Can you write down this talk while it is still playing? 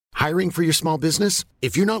Hiring for your small business?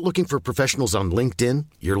 If you're not looking for professionals on LinkedIn,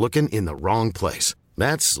 you're looking in the wrong place.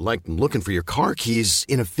 That's like looking for your car keys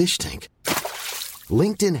in a fish tank.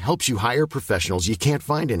 LinkedIn helps you hire professionals you can't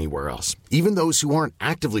find anywhere else, even those who aren't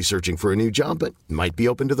actively searching for a new job but might be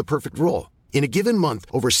open to the perfect role. In a given month,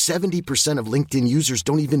 over 70% of LinkedIn users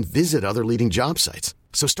don't even visit other leading job sites.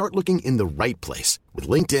 So start looking in the right place. With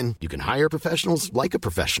LinkedIn, you can hire professionals like a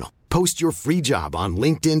professional. Post your free job on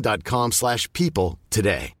linkedin.com/people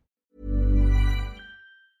today.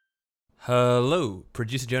 Hello,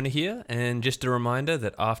 Producer Jonah here, and just a reminder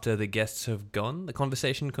that after the guests have gone, the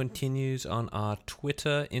conversation continues on our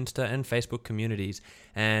Twitter, Insta, and Facebook communities,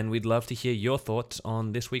 and we'd love to hear your thoughts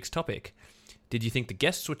on this week's topic. Did you think the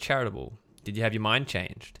guests were charitable? Did you have your mind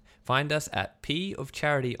changed? Find us at P of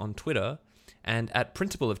Charity on Twitter and at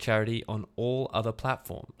Principle of Charity on all other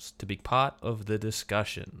platforms to be part of the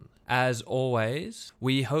discussion. As always,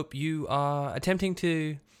 we hope you are attempting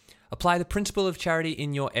to apply the principle of charity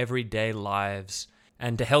in your everyday lives.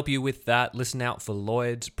 And to help you with that, listen out for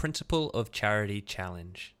Lloyd's Principle of Charity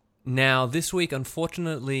Challenge. Now, this week,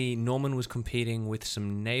 unfortunately, Norman was competing with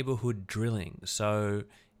some neighborhood drilling, so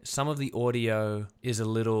some of the audio is a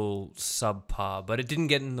little subpar, but it didn't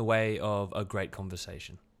get in the way of a great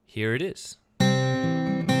conversation. Here it is.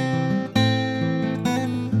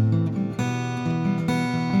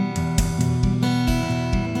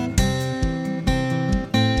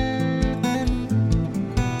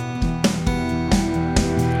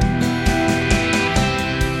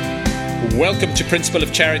 Welcome to Principle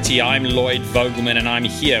of Charity. I'm Lloyd Vogelman, and I'm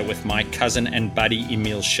here with my cousin and buddy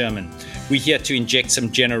Emil Sherman. We're here to inject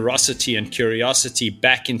some generosity and curiosity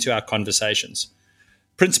back into our conversations.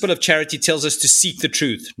 Principle of Charity tells us to seek the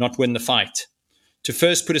truth, not win the fight. To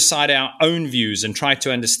first put aside our own views and try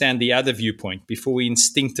to understand the other viewpoint before we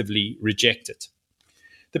instinctively reject it.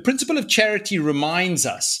 The Principle of Charity reminds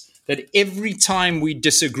us that every time we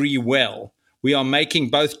disagree well, we are making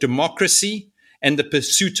both democracy and the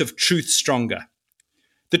pursuit of truth stronger.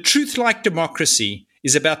 The truth, like democracy,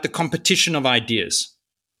 is about the competition of ideas.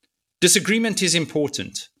 Disagreement is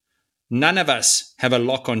important. None of us have a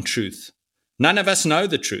lock on truth. None of us know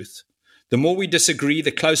the truth. The more we disagree,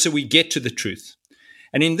 the closer we get to the truth.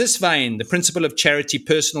 And in this vein, the Principle of Charity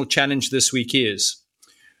personal challenge this week is,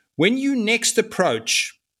 when you next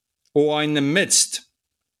approach or are in the midst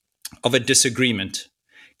of a disagreement,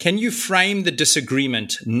 can you frame the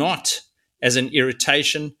disagreement not as an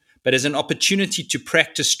irritation, but as an opportunity to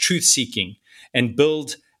practice truth-seeking and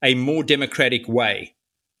build a more democratic way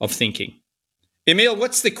of thinking? Emil,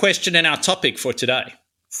 what's the question and our topic for today?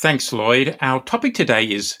 Thanks, Lloyd. Our topic today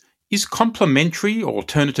is complementary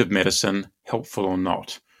alternative medicine helpful or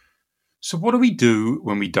not? So what do we do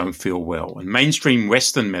when we don't feel well? And mainstream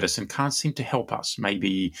Western medicine can't seem to help us.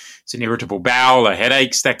 Maybe it's an irritable bowel, or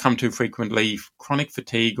headaches that come too frequently, chronic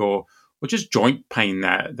fatigue, or just joint pain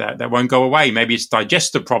that won't go away. Maybe it's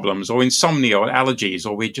digestive problems or insomnia or allergies,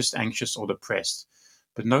 or we're just anxious or depressed.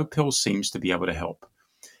 But no pill seems to be able to help.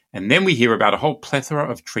 And then we hear about a whole plethora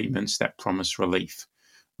of treatments that promise relief.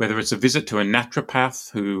 Whether it's a visit to a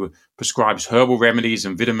naturopath who prescribes herbal remedies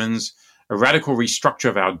and vitamins, a radical restructure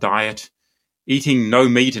of our diet, eating no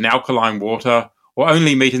meat and alkaline water, or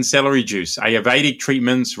only meat and celery juice, Ayurvedic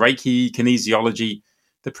treatments, Reiki, kinesiology,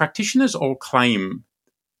 the practitioners all claim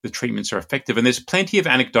the treatments are effective, and there's plenty of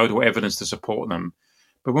anecdotal evidence to support them.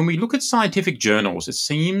 But when we look at scientific journals, it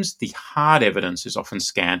seems the hard evidence is often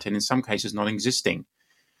scant and in some cases non-existing.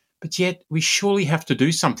 But yet, we surely have to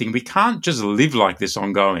do something. We can't just live like this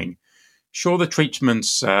ongoing. Sure, the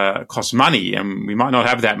treatments cost money, and we might not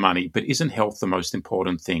have that money, but isn't health the most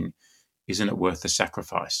important thing? Isn't it worth the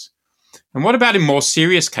sacrifice? And what about in more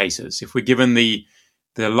serious cases? If we're given the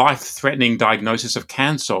life-threatening diagnosis of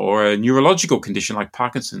cancer or a neurological condition like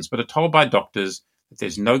Parkinson's, but are told by doctors that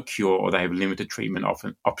there's no cure or they have limited treatment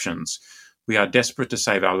options. We are desperate to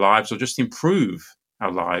save our lives or just improve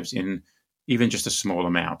our lives in even just a small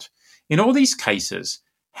amount. In all these cases,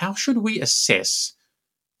 how should we assess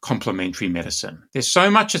complementary medicine? There's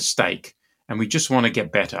so much at stake, and we just want to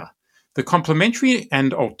get better. The complementary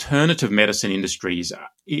and alternative medicine industries,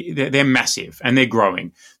 they're massive and they're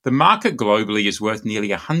growing. The market globally is worth nearly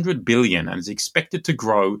 $100 billion and is expected to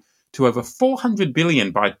grow to over $400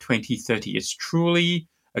 billion by 2030. It's truly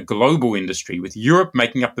a global industry, with Europe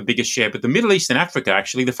making up the biggest share, but the Middle East and Africa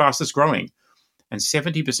actually the fastest growing. And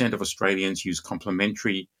 70% of Australians use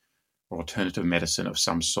complementary or alternative medicine of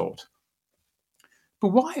some sort. But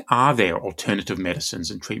why are there alternative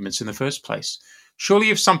medicines and treatments in the first place? Surely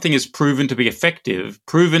if something is proven to be effective,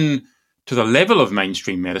 proven to the level of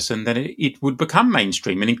mainstream medicine, then it would become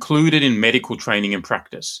mainstream and included in medical training and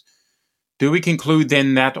practice. Do we conclude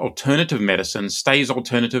then that alternative medicine stays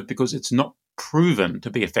alternative because it's not proven to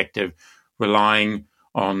be effective, relying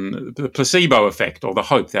on the placebo effect or the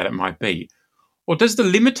hope that it might be? Or does the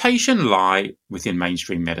limitation lie within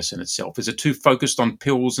mainstream medicine itself? Is it too focused on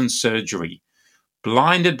pills and surgery,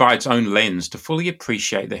 blinded by its own lens to fully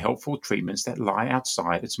appreciate the helpful treatments that lie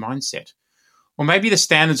outside its mindset? Or maybe the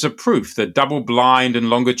standards of proof, the double-blind and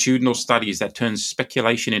longitudinal studies that turn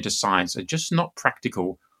speculation into science, are just not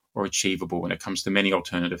practical or achievable when it comes to many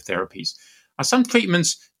alternative therapies. Are some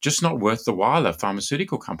treatments just not worth the while of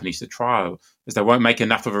pharmaceutical companies to trial, as they won't make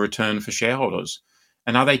enough of a return for shareholders?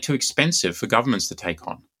 And are they too expensive for governments to take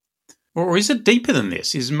on? Or is it deeper than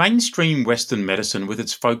this? Is mainstream Western medicine, with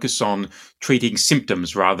its focus on treating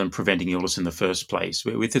symptoms rather than preventing illness in the first place,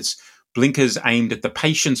 with its blinkers aimed at the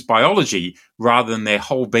patient's biology rather than their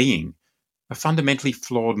whole being, a fundamentally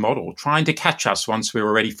flawed model, trying to catch us once we're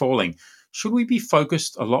already falling? Should we be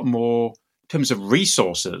focused a lot more in terms of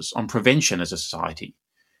resources on prevention as a society?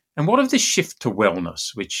 And what of this shift to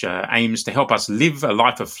wellness, which aims to help us live a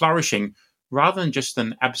life of flourishing rather than just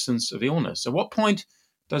an absence of illness? At what point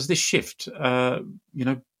does this shift,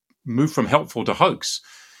 move from helpful to hoax?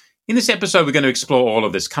 In this episode, we're going to explore all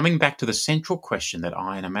of this, coming back to the central question that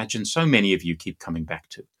I, and imagine so many of you, keep coming back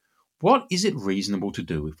to. What is it reasonable to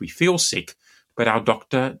do if we feel sick, but our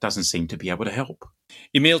doctor doesn't seem to be able to help?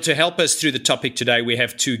 Emil, to help us through the topic today, we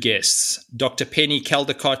have two guests, Dr. Penny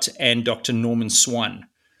Caldicott and Dr. Norman Swan.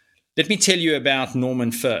 Let me tell you about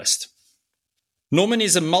Norman first. Norman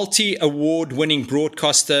is a multi-award-winning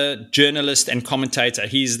broadcaster, journalist, and commentator.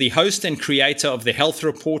 He's the host and creator of the Health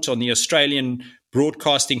Report on the Australian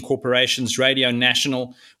Broadcasting Corporation's Radio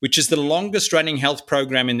National, which is the longest-running health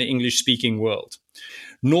program in the English-speaking world.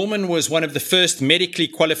 Norman was one of the first medically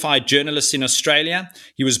qualified journalists in Australia.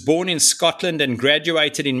 He was born in Scotland and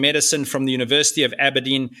graduated in medicine from the University of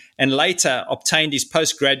Aberdeen, and later obtained his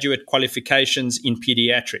postgraduate qualifications in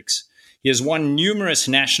pediatrics. He has won numerous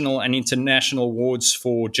national and international awards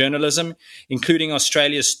for journalism, including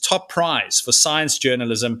Australia's top prize for science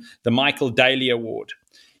journalism, the Michael Daly Award.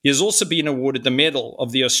 He has also been awarded the Medal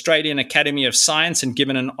of the Australian Academy of Science and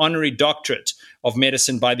given an honorary doctorate of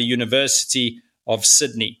medicine by the University of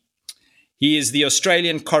Sydney. He is the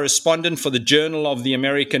Australian correspondent for the Journal of the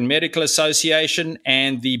American Medical Association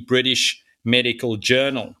and the British Medical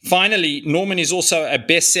Journal. Finally, Norman is also a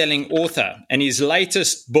best-selling author, and his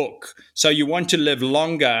latest book, So You Want to Live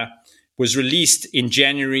Longer, was released in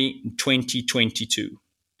January 2022.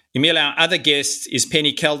 Emil, our other guest is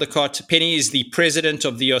Penny Caldicott. Penny is the president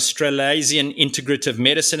of the Australasian Integrative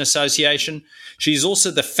Medicine Association. She is also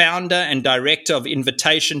the founder and director of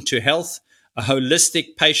Invitation to Health, a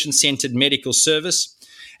holistic, patient-centered medical service.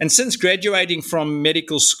 And since graduating from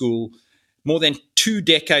medical school more than 2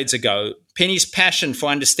 decades ago, Penny's passion for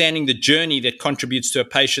understanding the journey that contributes to a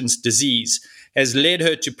patient's disease has led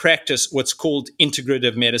her to practice what's called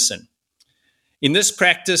integrative medicine. In this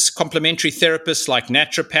practice, complementary therapists like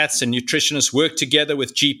naturopaths and nutritionists work together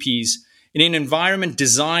with GPs in an environment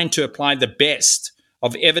designed to apply the best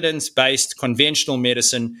of evidence-based conventional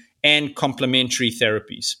medicine and complementary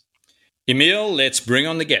therapies. Emil, let's bring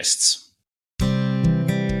on the guests.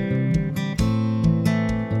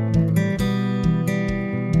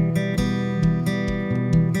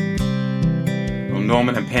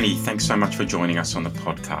 Norman and Penny, thanks so much for joining us on the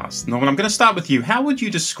podcast. Norman, I'm going to start with you. How would you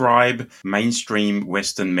describe mainstream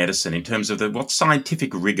Western medicine in terms of what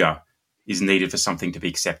scientific rigor is needed for something to be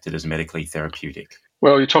accepted as medically therapeutic?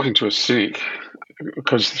 Well, you're talking to a cynic,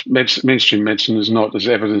 because mainstream medicine is not as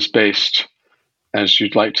evidence-based as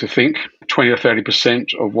you'd like to think. 20 or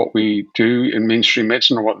 30% of what we do in mainstream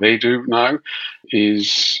medicine, or what they do now,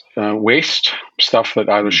 is waste, stuff that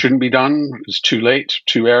either shouldn't be done, is too late,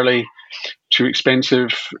 too early, too expensive,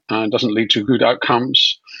 doesn't lead to good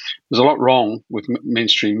outcomes. There's a lot wrong with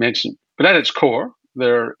mainstream medicine. But at its core,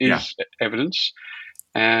 there is evidence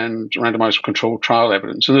and randomized controlled trial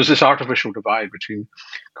evidence. And there's this artificial divide between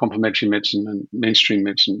complementary medicine and mainstream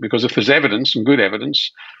medicine, because if there's evidence and good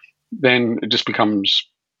evidence, then it just becomes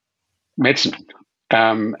medicine.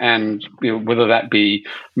 And whether that be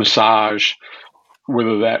massage,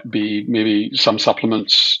 whether that be maybe some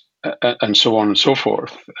supplements, and so on and so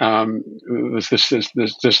forth. There's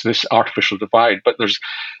this artificial divide, but there's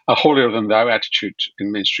a holier than thou attitude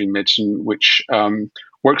in mainstream medicine, which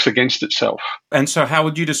works against itself. And so how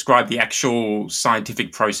would you describe the actual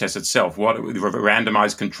scientific process itself? What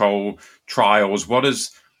randomized control trials, what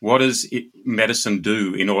does medicine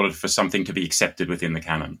do in order for something to be accepted within the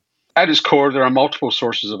canon? At its core, there are multiple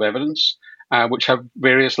sources of evidence, which have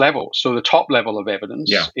various levels. So the top level of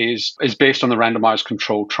evidence is based on the randomized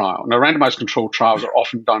controlled trial. Now, randomized controlled trials are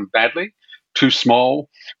often done badly. too small,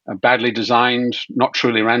 badly designed, not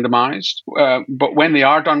truly randomized. But when they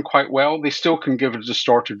are done quite well, they still can give a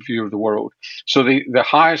distorted view of the world. So the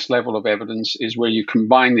highest level of evidence is where you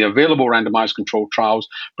combine the available randomized controlled trials,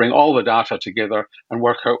 bring all the data together, and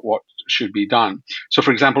work out what should be done. So,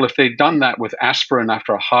 for example, if they'd done that with aspirin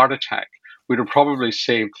after a heart attack, we'd have probably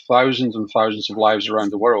saved thousands and thousands of lives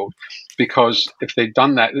around the world, because if they'd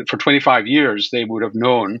done that for 25 years, they would have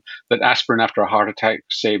known that aspirin after a heart attack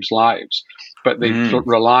saves lives. But they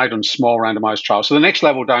relied on small randomized trials. So the next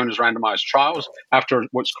level down is randomized trials. After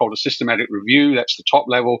what's called a systematic review, that's the top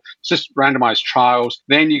level, randomized trials.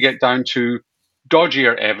 Then you get down to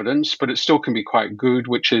dodgier evidence, but it still can be quite good,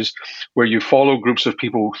 which is where you follow groups of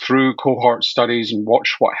people through cohort studies and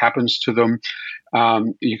watch what happens to them.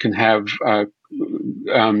 You can have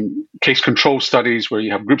case control studies where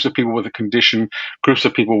you have groups of people with a condition, groups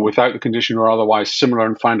of people without the condition or otherwise similar,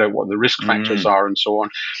 and find out what the risk factors are and so on.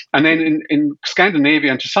 And then in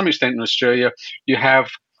Scandinavia and to some extent in Australia, you have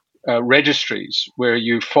registries where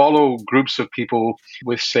you follow groups of people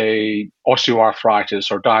with, say,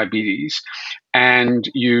 osteoarthritis or diabetes, and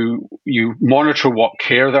you monitor what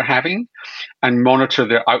care they're having and monitor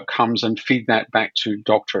their outcomes and feed that back to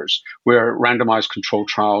doctors, where randomized controlled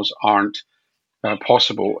trials aren't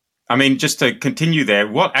possible. I mean, just to continue there,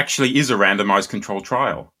 what actually is a randomized controlled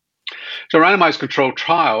trial? So a randomized controlled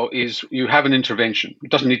trial is you have an intervention.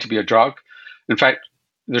 It doesn't need to be a drug. In fact,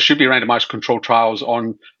 there should be randomized controlled trials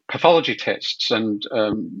on pathology tests and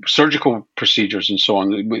surgical procedures and so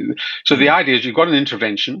on. So the idea is you've got an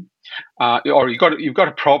intervention, or you've got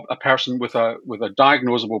a person with a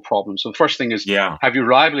diagnosable problem. So the first thing is, have you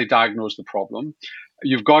reliably diagnosed the problem?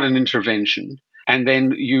 You've got an intervention, and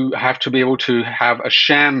then you have to be able to have a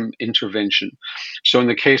sham intervention. So in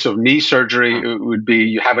the case of knee surgery, it would be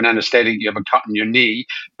you have an anesthetic, you have a cut in your knee,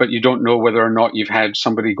 but you don't know whether or not you've had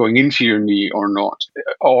somebody going into your knee or not.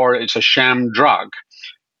 Or it's a sham drug.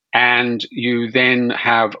 And you then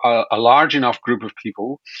have a large enough group of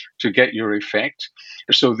people to get your effect.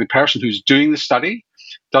 So the person who's doing the study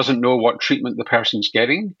doesn't know what treatment the person's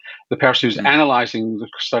getting. The person who's analyzing the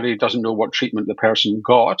study doesn't know what treatment the person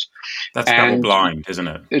got. That's double blind, isn't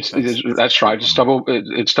it? That's right. It's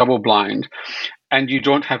double blind. And you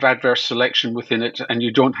don't have adverse selection within it, and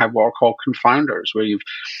you don't have what are called confounders, where your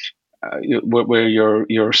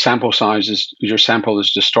sample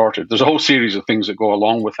is distorted. There's a whole series of things that go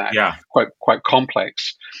along with that. Yeah. Quite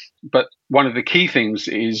complex. But one of the key things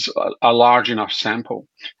is a large enough sample,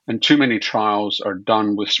 and too many trials are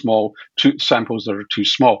done with samples that are too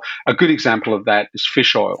small. A good example of that is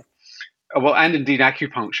fish oil. Well, and indeed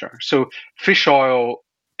acupuncture. So fish oil,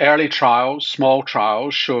 early trials, small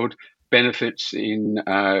trials, showed benefits in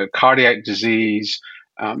cardiac disease,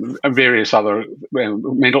 and various other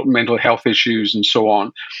mental health issues and so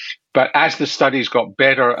on. But as the studies got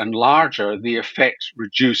better and larger, the effect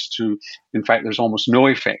reduced to, in fact, there's almost no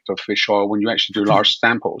effect of fish oil when you actually do large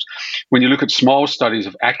samples. When you look at small studies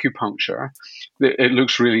of acupuncture, it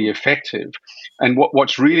looks really effective. And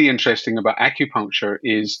what's really interesting about acupuncture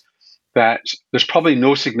is that there's probably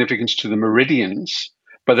no significance to the meridians,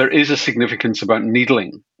 but there is a significance about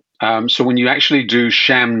needling. So when you actually do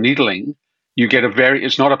sham needling, you get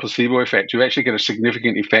it's not a placebo effect. You actually get a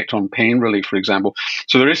significant effect on pain relief, for example.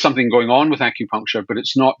 So there is something going on with acupuncture, but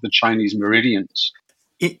it's not the Chinese meridians.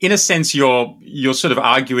 In a sense, you're sort of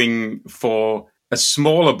arguing for a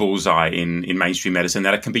smaller bullseye in mainstream medicine,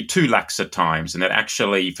 that it can be too lax at times, and that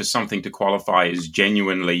actually for something to qualify as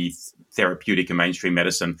genuinely therapeutic in mainstream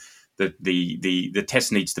medicine, the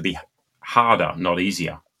test needs to be harder, not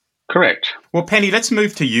easier. Correct. Well, Penny, let's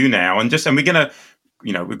move to you now, and we're going to,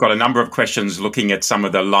 we've got a number of questions looking at some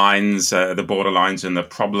of the lines, the borderlines and the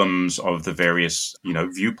problems of the various,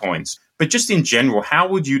 viewpoints. But just in general, how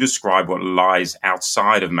would you describe what lies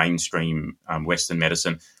outside of mainstream Western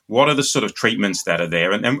medicine? What are the sort of treatments that are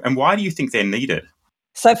there, and why do you think they're needed?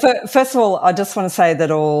 So first of all, I just want to say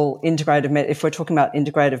that all if we're talking about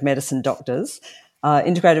integrative medicine doctors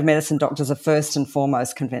are first and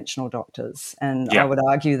foremost conventional doctors. And I would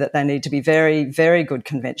argue that they need to be very, very good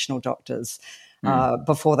conventional doctors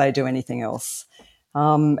before they do anything else.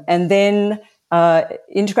 And then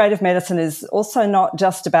integrative medicine is also not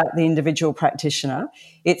just about the individual practitioner.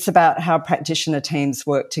 It's about how practitioner teams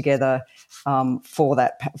work together for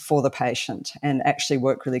the patient and actually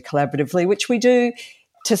work really collaboratively, which we do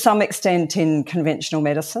to some extent in conventional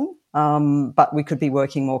medicine, but we could be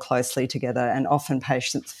working more closely together, and often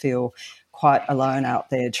patients feel quite alone out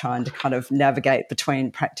there trying to kind of navigate between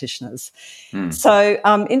practitioners. So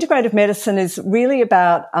integrative medicine is really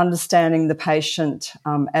about understanding the patient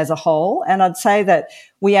as a whole. And I'd say that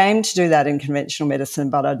we aim to do that in conventional medicine,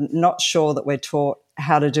 but I'm not sure that we're taught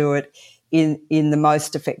how to do it in the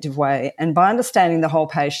most effective way. And by understanding the whole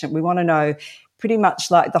patient, we want to know pretty much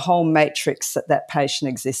like the whole matrix that patient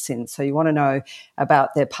exists in. So you want to know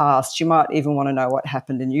about their past. You might even want to know what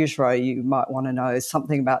happened in utero. You might want to know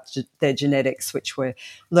something about their genetics, which we're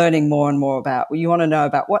learning more and more about. You want to know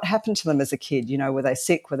about what happened to them as a kid. You know, were they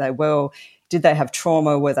sick? Were they well? Did they have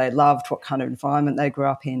trauma? Were they loved? What kind of environment they grew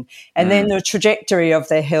up in? And then the trajectory of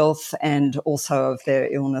their health and also of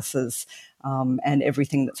their illnesses and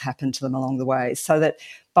everything that's happened to them along the way, so that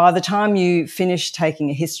by the time you finish taking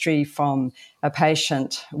a history from a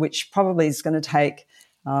patient, which probably is going to take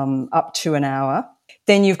up to an hour,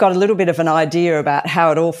 then you've got a little bit of an idea about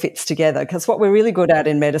how it all fits together. Because what we're really good at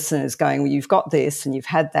in medicine is going, well, you've got this and you've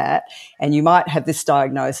had that and you might have this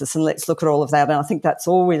diagnosis and let's look at all of that. And I think that's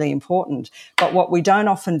all really important. But what we don't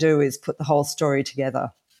often do is put the whole story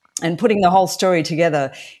together. And putting the whole story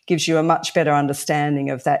together gives you a much better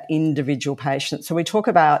understanding of that individual patient. So we talk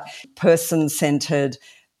about person-centred,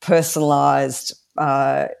 personalised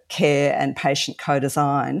care and patient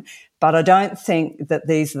co-design, but I don't think that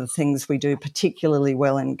these are the things we do particularly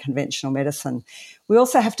well in conventional medicine. We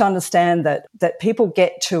also have to understand that people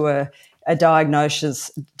get to a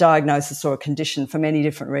diagnosis or a condition for many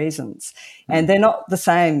different reasons, and they're not the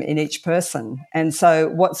same in each person. And so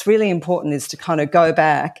what's really important is to kind of go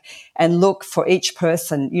back and look for each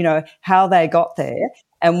person, you know, how they got there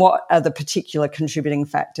and what are the particular contributing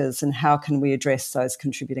factors and how can we address those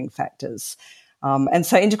contributing factors. And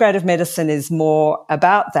so integrative medicine is more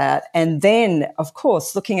about that. And then, of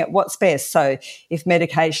course, looking at what's best. So if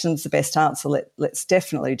medication's the best answer, let's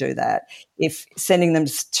definitely do that. If sending them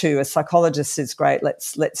to a psychologist is great,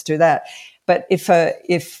 let's do that. But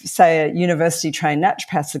if say, a university-trained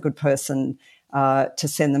naturopath's a good person to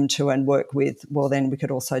send them to and work with, well, then we could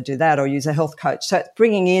also do that, or use a health coach. So it's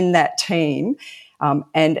bringing in that team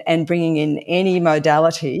and bringing in any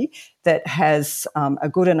modality that has a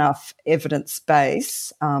good enough evidence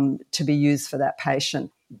base to be used for that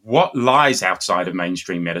patient. What lies outside of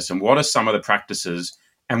mainstream medicine? What are some of the practices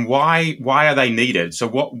and why are they needed? So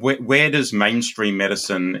where does mainstream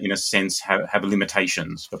medicine, in a sense, have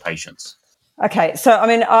limitations for patients? Okay, so I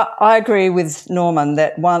mean, I agree with Norman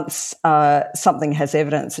that once something has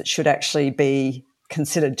evidence, it should actually be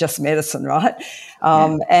considered just medicine, right?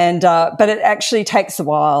 But it actually takes a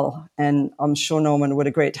while, and I'm sure Norman would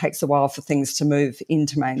agree, it takes a while for things to move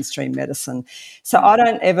into mainstream medicine. So I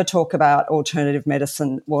don't ever talk about alternative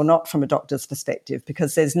medicine, well, not from a doctor's perspective,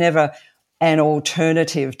 because there's never an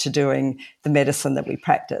alternative to doing the medicine that we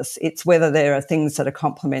practice. It's whether there are things that are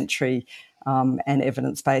complementary and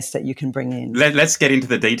evidence-based that you can bring in. Let's get into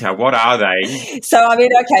the detail. What are they? So, I mean,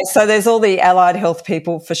 okay, so there's all the allied health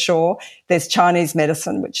people for sure. There's Chinese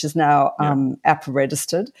medicine, which is now APRA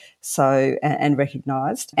registered and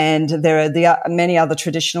recognised. And there are many other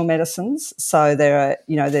traditional medicines. So there are,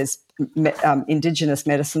 there's Indigenous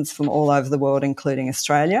medicines from all over the world, including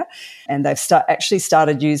Australia. And they've actually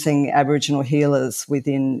started using Aboriginal healers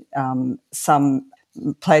within some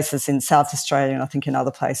places in South Australia and I think in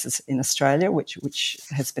other places in Australia, which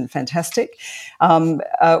has been fantastic.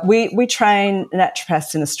 We train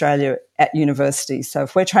naturopaths in Australia at university. So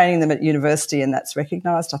if we're training them at university and that's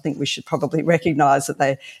recognised, I think we should probably recognise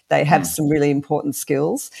that they have some really important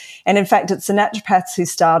skills. And in fact, it's the naturopaths who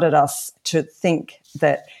started us to think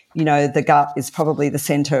that the gut is probably the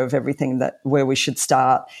centre of everything, where we should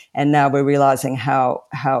start. And now we're realising how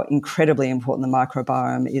incredibly important the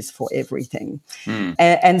microbiome is for everything.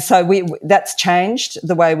 And so that's changed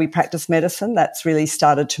the way we practice medicine. That's really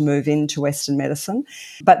started to move into Western medicine.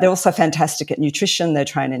 But they're also fantastic at nutrition. They're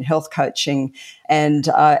trained in health coaching and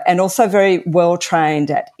also very well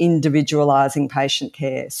trained at individualising patient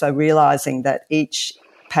care. So realising that each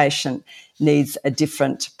patient needs a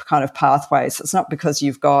different kind of pathway. So it's not because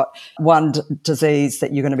you've got one disease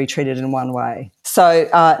that you're going to be treated in one way. So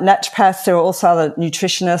naturopaths, there are also other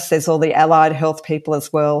nutritionists. There's all the allied health people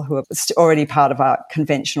as well who are already part of our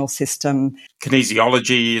conventional system.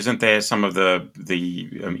 Kinesiology, isn't there some of the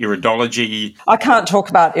iridology? I can't talk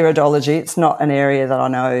about iridology. It's not an area that I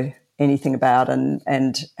know anything about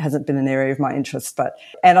and hasn't been an area of my interest.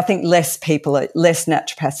 And I think less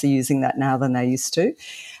naturopaths are using that now than they used to.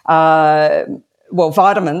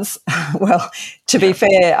 Vitamins, to be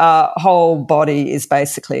fair, our whole body is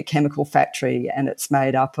basically a chemical factory and it's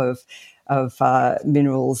made up of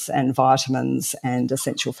minerals and vitamins and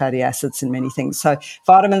essential fatty acids in many things. So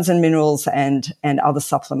vitamins and minerals and other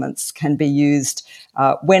supplements can be used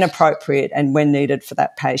when appropriate and when needed for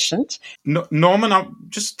that patient. Norman, I'll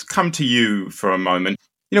just come to you for a moment.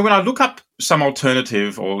 When I look up some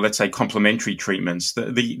alternative or let's say complementary treatments,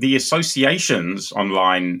 the associations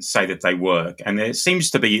online say that they work. And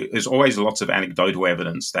there's always lots of anecdotal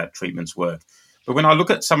evidence that treatments work. But when I look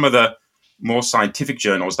at some of the more scientific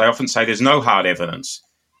journals, they often say there's no hard evidence.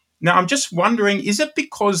 Now, I'm just wondering, is it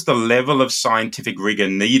because the level of scientific rigor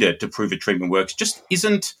needed to prove a treatment works just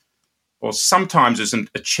isn't, or sometimes isn't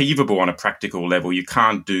achievable on a practical level? You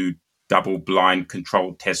can't do double-blind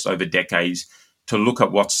controlled tests over decades to look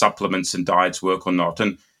at what supplements and diets work or not.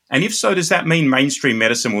 And if so, does that mean mainstream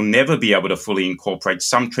medicine will never be able to fully incorporate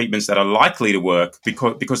some treatments that are likely to work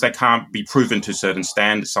because they can't be proven to certain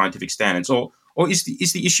scientific standards? Or is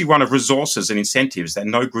the issue one of resources and incentives, that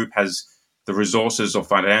no group has the resources or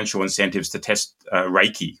financial incentives to test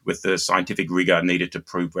Reiki with the scientific rigor needed to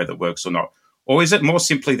prove whether it works or not? Or is it more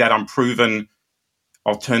simply that unproven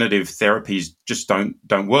alternative therapies just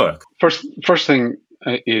don't work? First thing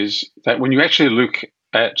is that when you actually look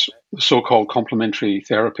at so-called complementary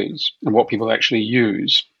therapies and what people actually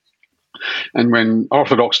use, and when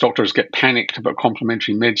orthodox doctors get panicked about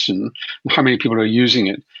complementary medicine and how many people are using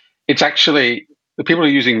it, it's actually the people who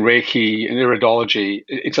are using Reiki and iridology.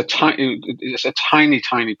 It's a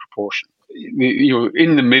tiny proportion.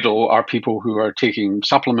 In the middle are people who are taking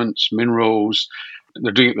supplements, minerals.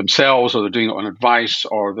 They're doing it themselves, or they're doing it on advice,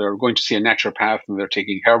 or they're going to see a naturopath and they're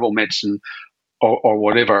taking herbal medicine or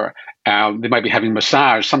whatever. They might be having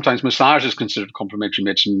massage. Sometimes massage is considered complementary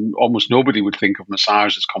medicine. Almost nobody would think of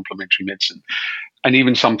massage as complementary medicine. And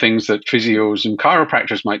even some things that physios and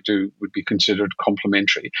chiropractors might do would be considered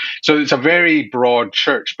complementary. So it's a very broad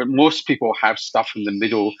church, but most people have stuff in the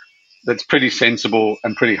middle that's pretty sensible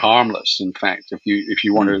and pretty harmless, in fact, if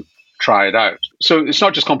you want to try it out. So it's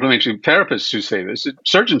not just complementary therapists who say this.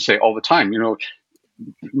 Surgeons say it all the time.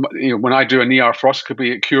 When I do a knee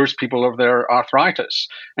arthroscopy, it cures people of their arthritis.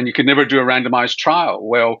 And you could never do a randomized trial.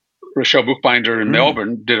 Well, Rochelle Buchbinder in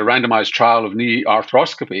Melbourne did a randomized trial of knee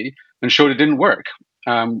arthroscopy and showed it didn't work,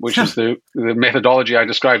 which is the methodology I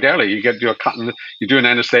described earlier. You do a cut you do an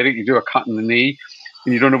anesthetic, you do a cut in the knee,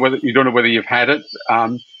 and you don't know whether you've had it.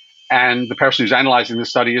 And the person who's analyzing the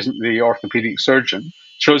study isn't the orthopedic surgeon.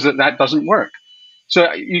 Shows that doesn't work.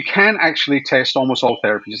 So you can actually test almost all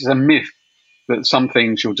therapies. It's a myth that some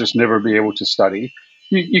things you'll just never be able to study.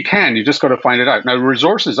 You can. You just got to find it out. Now,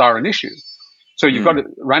 resources are an issue. So you've got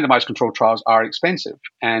randomized controlled trials are expensive,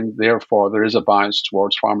 and therefore there is a bias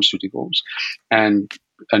towards pharmaceuticals and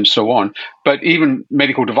so on. But even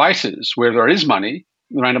medical devices, where there is money,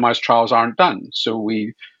 the randomized trials aren't done. So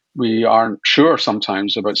we aren't sure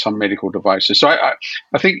sometimes about some medical devices. So I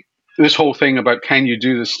think this whole thing about can you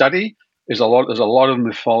do the study there's a lot of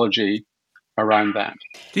mythology around that.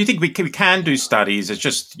 Do you think we can do studies? It's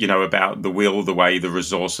just, about the will, the way, the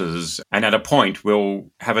resources, and at a point we'll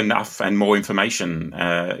have enough and more information.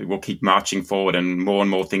 We'll keep marching forward and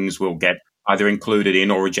more things will get either included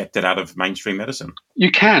in or rejected out of mainstream medicine.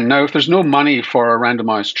 You can. Now, if there's no money for a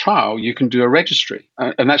randomized trial, you can do a registry.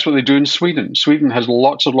 And that's what they do in Sweden. Sweden has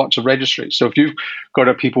lots of registries. So if you've got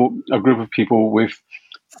a group of people with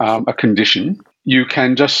a condition, you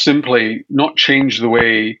can just simply not change the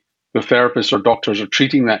way the therapists or doctors are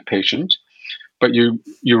treating that patient, but you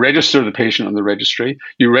register the patient on the registry.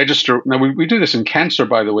 You register. Now, we do this in cancer,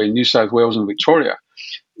 by the way, in New South Wales and Victoria.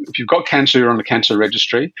 If you've got cancer, you're on the cancer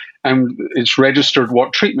registry, and it's registered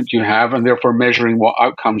what treatment you have, and therefore measuring what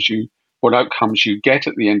outcomes you get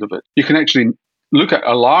at the end of it. You can actually look at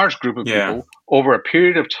a large group of people over a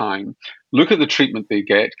period of time, look at the treatment they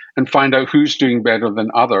get, and find out who's doing better than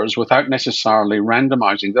others without necessarily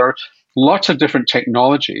randomizing. There are lots of different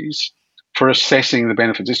technologies for assessing the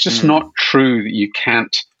benefits. It's just not true that you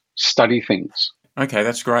can't study things. Okay,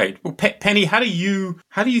 that's great. Well, Penny, how do you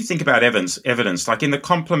think about evidence? Like in the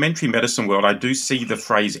complementary medicine world, I do see the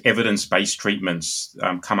phrase evidence-based treatments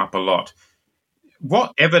come up a lot.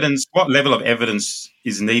 What level of evidence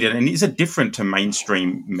is needed, and is it different to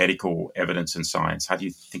mainstream medical evidence and science? How do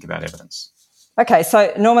you think about evidence? Okay,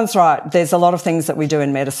 so Norman's right. There's a lot of things that we do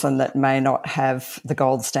in medicine that may not have the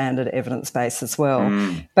gold standard evidence base as well.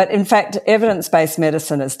 But in fact, evidence-based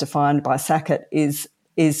medicine as defined by Sackett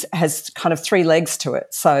has kind of three legs to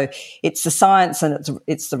it. So it's the science and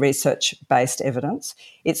it's the research-based evidence,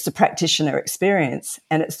 it's the practitioner experience,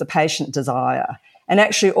 and it's the patient desire. And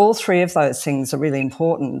actually all three of those things are really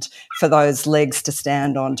important for those legs to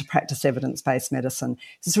stand on to practice evidence-based medicine.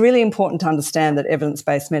 It's really important to understand that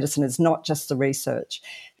evidence-based medicine is not just the research.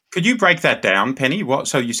 Could you break that down, Penny?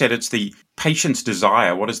 So you said it's the patient's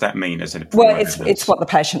desire. What does that mean? Well, it's what the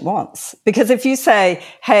patient wants. Because if you say,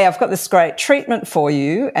 hey, I've got this great treatment for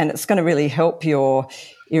you and it's going to really help your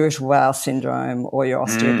irritable bowel syndrome or your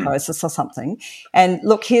osteoporosis or something, and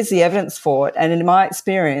look, here's the evidence for it, and in my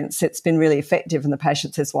experience, it's been really effective, and the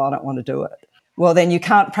patient says, well, I don't want to do it. Well, then you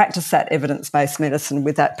can't practice that evidence-based medicine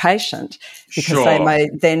with that patient because they may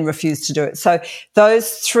then refuse to do it. So those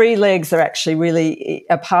three legs are actually really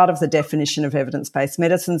a part of the definition of evidence-based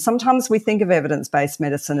medicine. Sometimes we think of evidence-based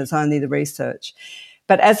medicine as only the research,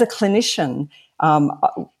 but as a clinician,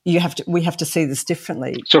 we have to see this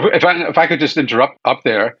differently. So if I could just interrupt up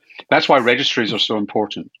there, that's why registries are so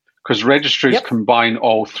important, because registries combine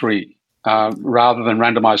all three. Rather than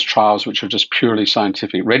randomized trials, which are just purely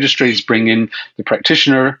scientific. Registries bring in the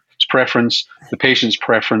practitioner's preference, the patient's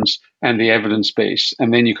preference, and the evidence base,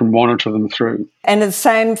 and then you can monitor them through. And the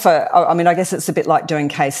same I guess it's a bit like doing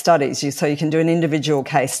case studies. So you can do an individual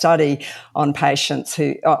case study on a patient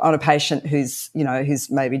who's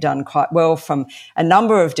maybe done quite well from a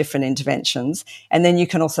number of different interventions, and then you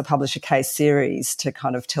can also publish a case series to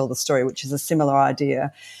kind of tell the story, which is a similar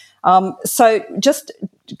idea. So just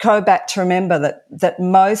go back to remember that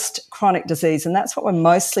most chronic disease, and that's what we're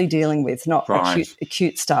mostly dealing with, not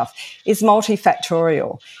acute stuff, is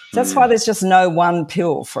multifactorial. That's why there's just no one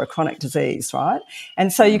pill for a chronic disease, right?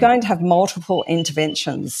 And so you're going to have multiple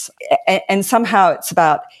interventions, and somehow it's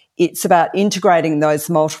about integrating those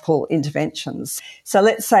multiple interventions. So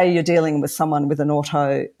let's say you're dealing with someone with an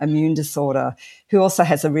autoimmune disorder who also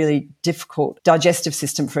has a really difficult digestive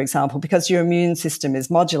system, for example, because your immune system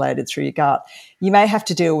is modulated through your gut. You may have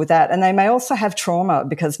to deal with that. And they may also have trauma,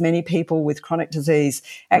 because many people with chronic disease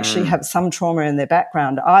actually have some trauma in their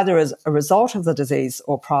background, either as a result of the disease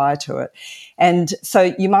or prior to it. And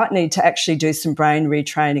so you might need to actually do some brain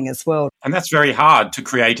retraining as well. And that's very hard to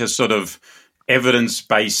create a sort of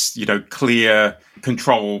evidence-based, clear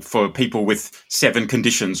control for people with 7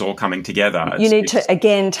 conditions all coming together. You need to,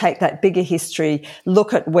 again, take that bigger history,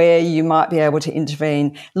 look at where you might be able to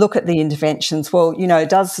intervene, look at the interventions. Well,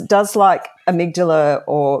 does like amygdala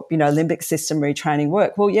or, limbic system retraining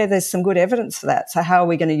work? Well, yeah, there's some good evidence for that. So how are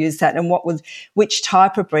we going to use that, and which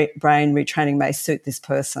type of brain retraining may suit this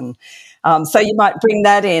person? So you might bring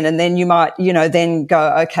that in, and then you might, then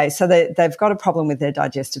go, okay, so they've got a problem with their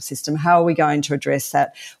digestive system. How are we going to address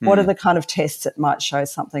that? What are the kind of tests that might show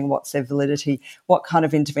something? What's their validity? What kind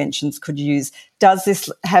of interventions could you use? Does this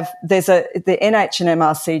have, the NH and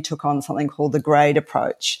MRC took on something called the GRADE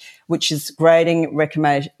approach, which is grading,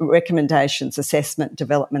 recommendations, assessment,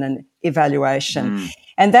 development, and evaluation.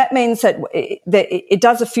 And that means that it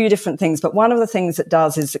does a few different things, but one of the things it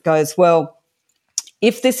does is it goes, well,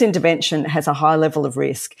 if this intervention has a high level of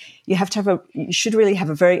risk, you should really have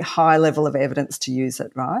a very high level of evidence to use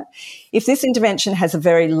it, right? If this intervention has a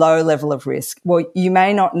very low level of risk, well, you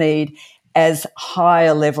may not need as high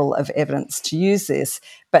a level of evidence to use this,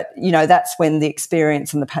 but, that's when the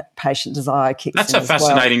experience and the patient desire kicks in. That's a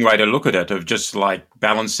fascinating way to look at it, of just like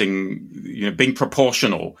balancing, being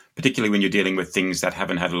proportional, particularly when you're dealing with things that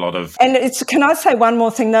haven't had a lot of... And can I say one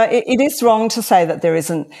more thing, though? It is wrong to say that there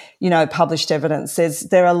isn't, published evidence.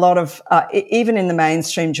 There are a lot of, even in the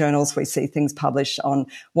mainstream journals, we see things published on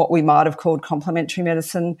what we might have called complementary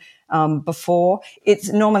medicine before.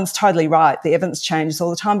 Norman's totally right. The evidence changes all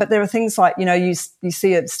the time, but there are things like, you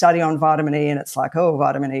see a study on vitamin E and it's like, oh,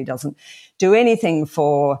 vitamin E doesn't do anything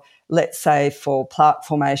for, let's say, for plaque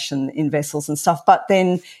formation in vessels and stuff. But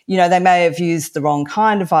then, they may have used the wrong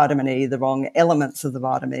kind of vitamin E, the wrong elements of the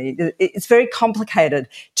vitamin E. It's very complicated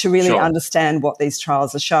to really understand what these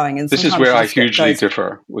trials are showing. And this is where I hugely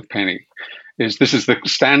differ with Penny. This is the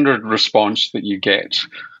standard response that you get,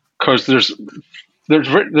 because there's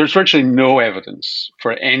virtually no evidence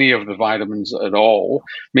for any of the vitamins at all,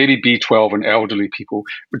 maybe B12 in elderly people.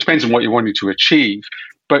 It depends on what you're wanting to achieve.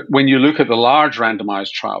 But when you look at the large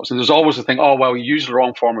randomized trials, and there's always a thing, oh, well, we used the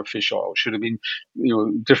wrong form of fish oil. It should have been,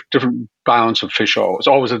 different balance of fish oil. It's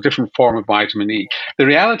always a different form of vitamin E. The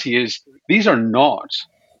reality is these are not,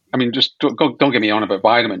 just don't get me on about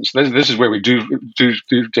vitamins. This is where we do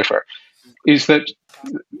differ, is that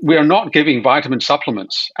we are not giving vitamin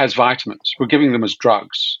supplements as vitamins. We're giving them as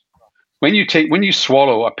drugs. When you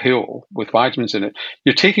swallow a pill with vitamins in it,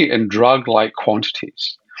 you're taking it in drug-like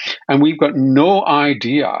quantities. And we've got no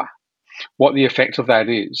idea what the effect of that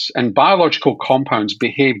is. And biological compounds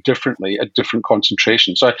behave differently at different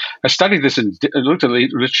concentrations. So I studied this and looked at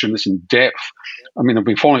literature on this in depth. I've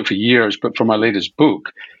been following it for years, but for my latest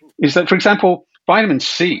book, is that, for example, vitamin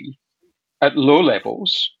C at low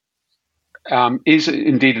levels is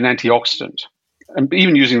indeed an antioxidant. and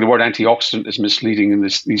even using the word antioxidant is misleading in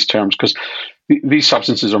these terms, because these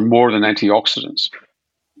substances are more than antioxidants.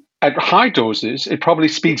 At high doses, it probably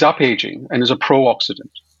speeds up aging and is a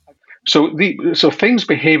pro-oxidant. So things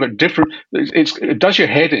behave at different. It does your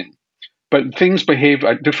head in, but things behave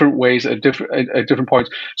at different ways at different points.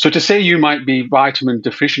 So to say you might be vitamin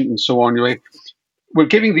deficient and so on, we're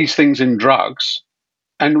giving these things in drugs,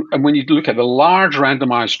 and when you look at the large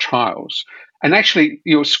randomized trials, and actually,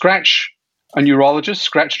 scratch a neurologist,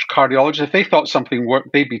 scratch a cardiologist, if they thought something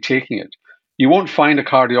worked, they'd be taking it. You won't find a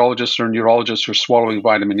cardiologist or a neurologist who are swallowing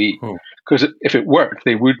vitamin E, because if it worked,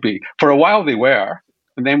 they would be. For a while, they were.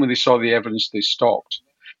 And then when they saw the evidence, they stopped.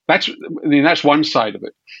 That's one side of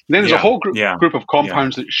it. And then there's a whole group of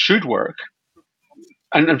compounds that should work.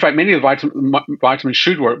 And in fact, many of the vitamins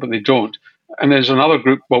should work, but they don't. And there's another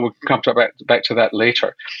group, well, we'll come back to that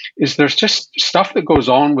later, is there's just stuff that goes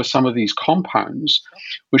on with some of these compounds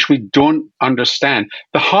which we don't understand.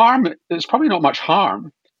 The harm, there's probably not much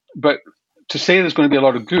harm, but to say there's going to be a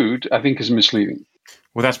lot of good, I think is misleading.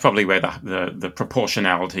 Well, that's probably where the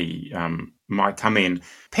proportionality might come in.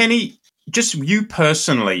 Penny, just you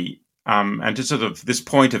personally, and to sort of this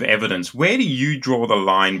point of evidence, where do you draw the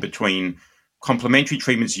line between complementary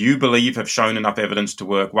treatments you believe have shown enough evidence to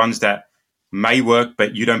work, ones that may work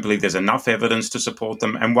but you don't believe there's enough evidence to support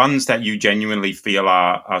them, and ones that you genuinely feel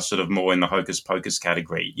are sort of more in the hocus pocus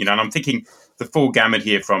category? And I'm thinking the full gamut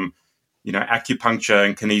here from acupuncture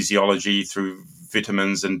and kinesiology through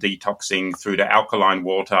vitamins and detoxing through to alkaline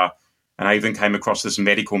water. And I even came across this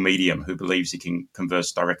medical medium who believes he can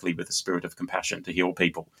converse directly with the spirit of compassion to heal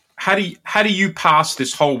people. How do you pass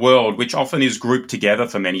this whole world, which often is grouped together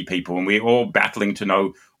for many people, and we're all battling to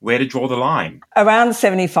know where to draw the line? Around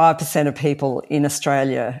 75% of people in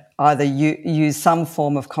Australia either use some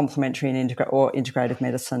form of complementary or integrative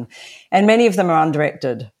medicine, and many of them are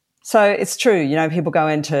undirected. So it's true, people go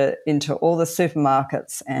into all the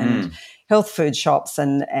supermarkets and health food shops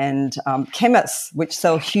and chemists, which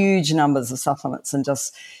sell huge numbers of supplements, and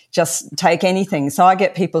just take anything. So I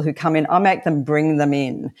get people who come in, I make them bring them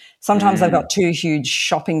in. Sometimes I've got 2 huge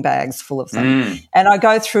shopping bags full of them, and I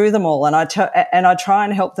go through them all, and I try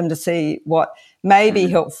and help them to see what may be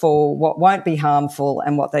helpful, what won't be harmful,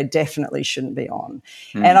 and what they definitely shouldn't be on.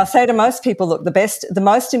 And I say to most people, look, the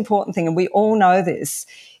most important thing, and we all know this,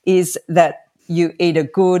 is that you eat a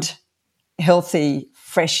good, healthy,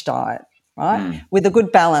 fresh diet, right? With a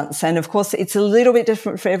good balance. And of course, it's a little bit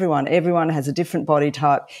different for everyone. Everyone has a different body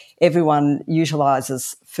type. Everyone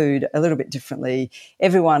utilizes food a little bit differently.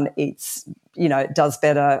 Everyone eats, does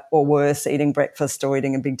better or worse eating breakfast or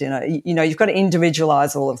eating a big dinner. You've got to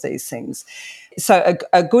individualize all of these things. So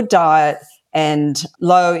a good diet and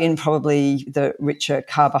low in probably the richer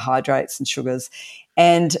carbohydrates and sugars,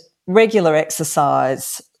 and regular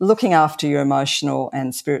exercise, looking after your emotional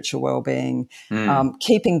and spiritual well-being,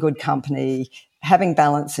 keeping good company, having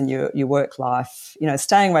balance in your work life,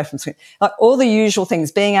 staying away from screen, like all the usual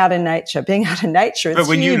things, being out in nature. But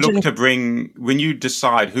when you look when you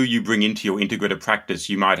decide who you bring into your integrative practice,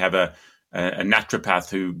 you might have a naturopath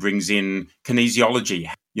who brings in kinesiology.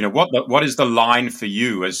 What is the line for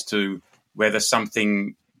you as to whether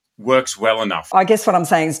something works well enough? I guess what I'm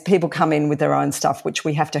saying is people come in with their own stuff, which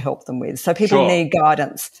we have to help them with. So people need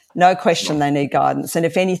guidance. No question, they need guidance. And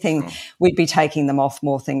if anything, we'd be taking them off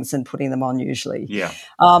more things than putting them on usually. Yeah.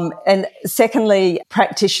 And secondly,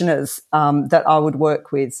 practitioners that I would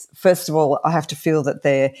work with, first of all, I have to feel that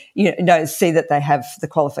they're, see that they have the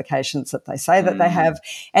qualifications that they say that they have.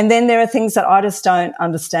 And then there are things that I just don't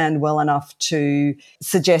understand well enough to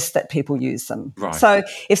suggest that people use them. Right. So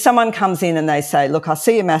if someone comes in and they say, look, I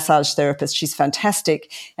see a massage therapist, she's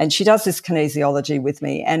fantastic, and she does this kinesiology with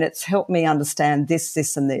me, and it's helped me understand this,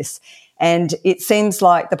 this, and this. And it seems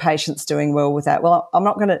like the patient's doing well with that. Well, I'm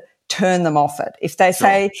not going to turn them off it. If they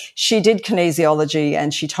say she did kinesiology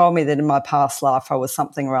and she told me that in my past life I was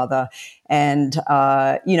something or other, and,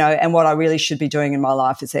 and what I really should be doing in my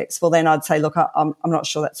life is X, well, then I'd say, look, I'm not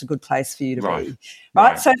sure that's a good place for you to be.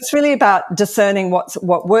 Right. So it's really about discerning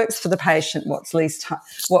what works for the patient,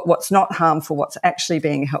 what's not harmful, what's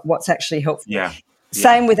actually helpful. Yeah.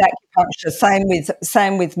 Same with acupuncture,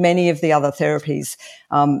 same with many of the other therapies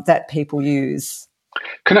that people use.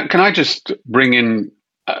 Can I just bring in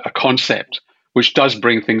a concept which does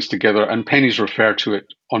bring things together, and Penny's referred to it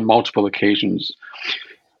on multiple occasions,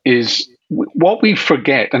 is what we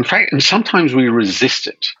forget, in fact, and sometimes we resist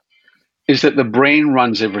it, is that the brain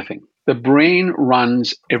runs everything. The brain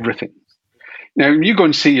runs everything. Now, you go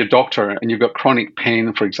and see your doctor and you've got chronic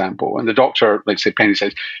pain, for example, and the doctor, like say Penny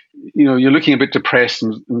says, you're looking a bit depressed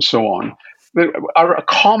and so on. A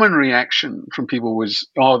common reaction from people was,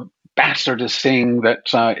 bastard is saying that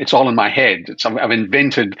it's all in my head. I've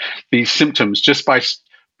invented these symptoms just by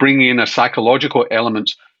bringing in a psychological element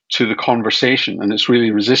to the conversation, and it's really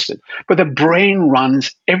resisted. But the brain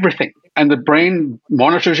runs everything, and the brain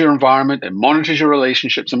monitors your environment, it monitors your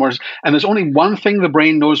relationships, and there's only one thing the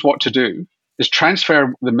brain knows what to do, is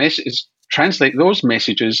translate those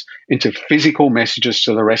messages into physical messages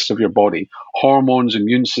to the rest of your body, hormones,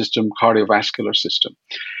 immune system, cardiovascular system.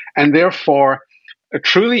 And therefore, a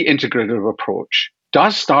truly integrative approach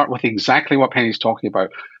does start with exactly what Penny's talking about.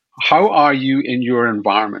 How are you in your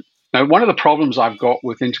environment? Now, one of the problems I've got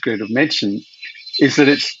with integrative medicine is that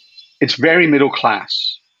it's very middle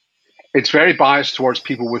class. It's very biased towards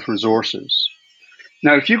people with resources.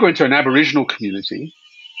 Now, if you go into an Aboriginal community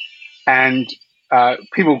and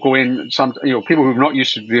people go in, people who are not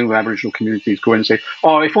used to dealing with Aboriginal communities go in and say,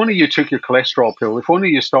 oh, if only you took your cholesterol pill, if only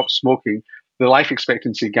you stopped smoking, the life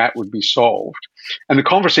expectancy gap would be solved. And the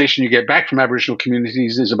conversation you get back from Aboriginal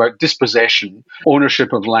communities is about dispossession,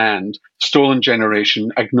 ownership of land, stolen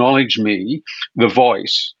generation, acknowledge me, the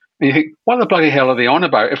voice. And you think, what the bloody hell are they on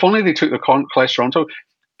about? If only they took the cholesterol.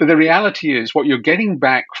 But the reality is what you're getting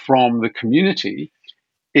back from the community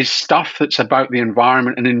is stuff that's about the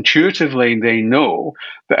environment, and intuitively they know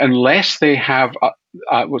that unless they have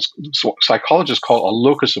what psychologists call a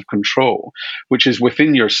locus of control, which is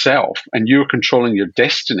within yourself and you're controlling your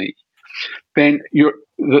destiny, then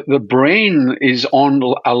the brain is on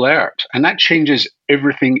alert, and that changes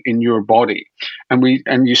everything in your body.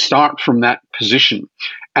 And you start from that position.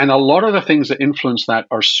 And a lot of the things that influence that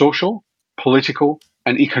are social, political,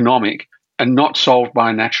 and economic, and not solved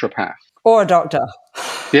by a naturopath. Or a doctor.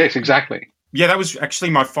 Yes, exactly. Yeah, that was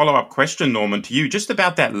actually my follow-up question, Norman, to you, just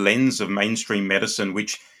about that lens of mainstream medicine,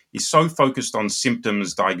 which is so focused on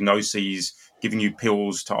symptoms, diagnoses, giving you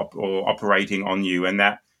pills or operating on you, and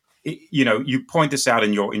that, you point this out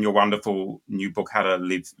in your wonderful new book, How to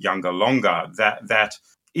Live Younger, Longer, that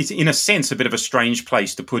is, in a sense, a bit of a strange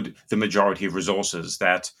place to put the majority of resources,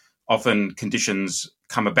 that often conditions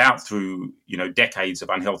come about through, decades of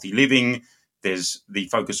unhealthy living. There's the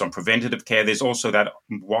focus on preventative care. There's also that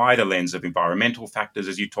wider lens of environmental factors,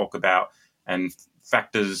 as you talk about, and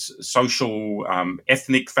factors, social,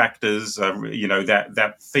 ethnic factors,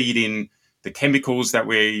 that feed in the chemicals that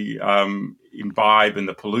we imbibe and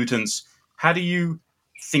the pollutants. How do you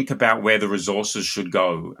think about where the resources should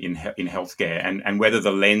go in healthcare, and whether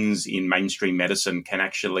the lens in mainstream medicine can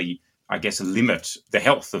actually, I guess, limit the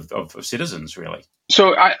health of citizens, really?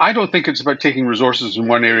 So I don't think it's about taking resources in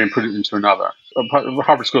one area and putting it into another. A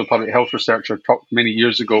Harvard School of Public Health researcher talked many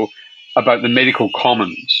years ago about the medical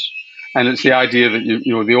commons. And it's the idea that,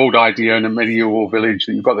 the old idea in a medieval village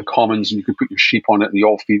that you've got the commons and you can put your sheep on it and you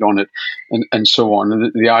all feed on it and so on.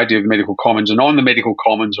 And the idea of the medical commons. And on the medical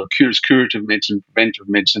commons are curative medicine, preventive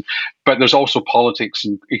medicine, but there's also politics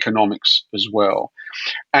and economics as well.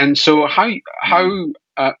 And so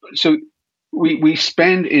so we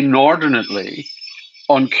spend inordinately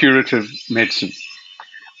on curative medicine,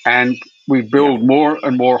 and we build more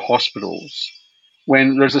and more hospitals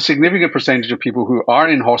when there's a significant percentage of people who are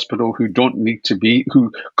in hospital who don't need to be,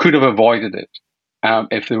 who could have avoided it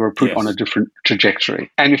if they were put on a different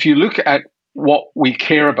trajectory. And if you look at what we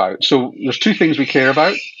care about, so there's two things we care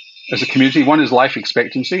about as a community. One is life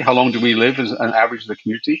expectancy, how long do we live as an average of the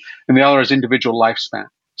community, and the other is individual lifespan.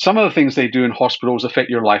 Some of the things they do in hospitals affect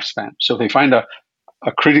your lifespan. So if they find a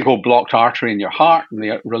critical blocked artery in your heart and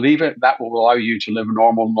they relieve it, that will allow you to live a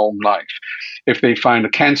normal, long life. If they find a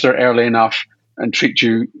cancer early enough and treat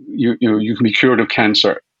you, you can be cured of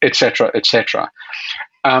cancer, etc., etc.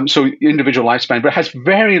 So individual lifespan, but it has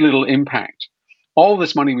very little impact. All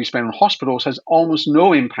this money we spend on hospitals has almost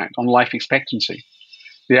no impact on life expectancy,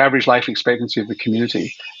 the average life expectancy of the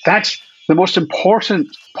community. That's the most important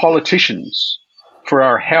politicians for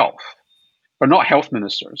our health are not health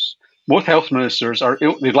ministers. Most health ministers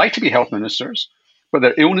they'd like to be health ministers, but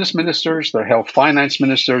they're illness ministers, they're health finance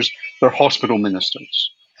ministers, they're hospital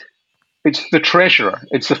ministers. It's the treasurer,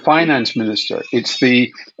 it's the finance minister, it's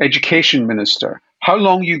the education minister. How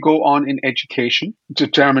long you go on in education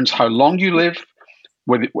determines how long you live,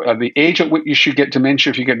 the age at which you should get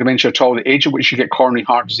dementia, if you get dementia at all, the age at which you get coronary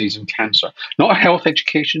heart disease and cancer. Not health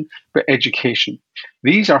education, but education.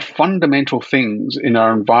 These are fundamental things in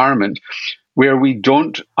our environment where we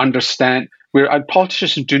don't understand, where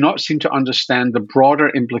politicians do not seem to understand the broader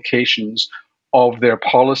implications of their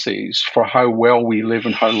policies for how well we live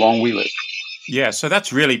and how long we live. Yeah, so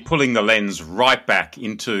that's really pulling the lens right back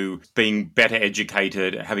into being better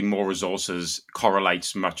educated, having more resources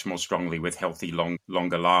correlates much more strongly with healthy,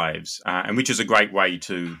 longer lives, and which is a great way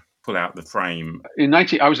to pull out the frame.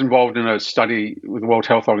 I was involved in a study with the World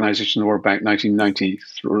Health Organization and the World Bank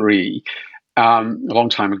 1993, a long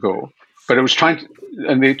time ago. But it was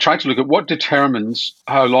they tried to look at what determines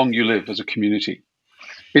how long you live as a community.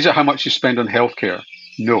 Is it how much you spend on healthcare?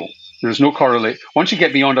 No. There's no correlate. Once you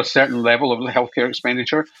get beyond a certain level of healthcare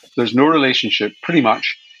expenditure, there's no relationship, pretty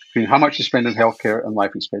much, between how much you spend on healthcare and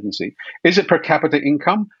life expectancy. Is it per capita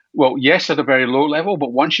income? Well, yes, at a very low level,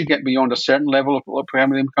 but once you get beyond a certain level of per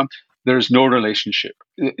capita income, there is no relationship.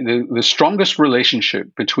 The strongest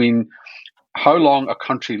relationship between how long a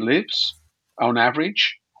country lives, on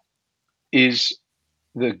average, is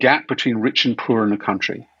the gap between rich and poor in a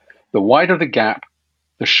country. The wider the gap,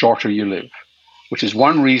 the shorter you live, which is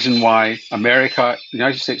one reason why the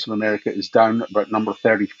United States of America, is down about number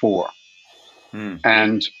 34.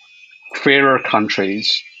 And fairer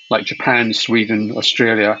countries like Japan, Sweden,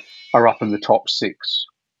 Australia are up in the top 6.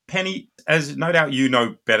 Penny, as no doubt you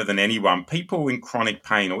know better than anyone, people in chronic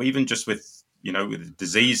pain, or even just with a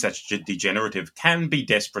disease that's degenerative, can be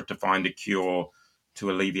desperate to find a cure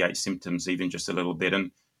to alleviate symptoms even just a little bit.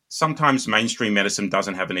 And sometimes mainstream medicine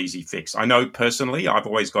doesn't have an easy fix. I know personally, I've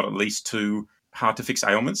always got at least 2 hard-to-fix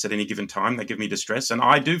ailments at any given time. They give me distress. And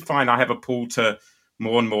I do find I have a pull to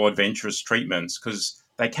more and more adventurous treatments because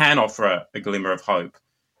they can offer a glimmer of hope.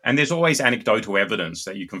 And there's always anecdotal evidence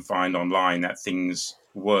that you can find online that things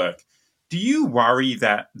work. Do you worry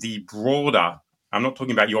that the broader, I'm not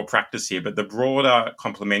talking about your practice here, but the broader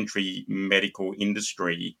complementary medical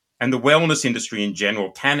industry and the wellness industry in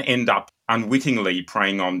general can end up unwittingly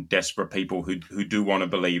preying on desperate people who do want to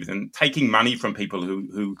believe and taking money from people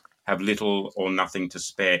who have little or nothing to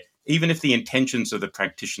spare, even if the intentions of the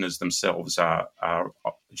practitioners themselves are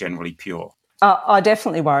generally pure? I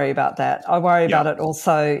definitely worry about that. I worry about it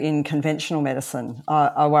also in conventional medicine.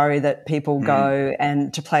 I worry that people go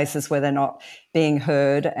and to places where they're not being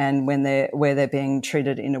heard and where they're being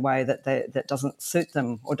treated in a way that doesn't suit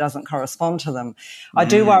them or doesn't correspond to them. I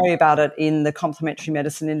do worry about it in the complementary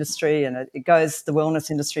medicine industry, and the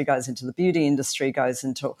wellness industry goes into the beauty industry, goes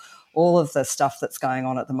into all of the stuff that's going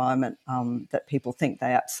on at the moment that people think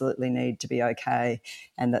they absolutely need to be okay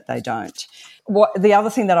and that they don't. The other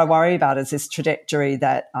thing that I worry about is this trajectory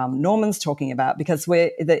that Norman's talking about, because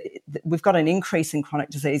we've got an increase in chronic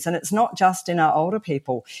disease, and it's not just in our older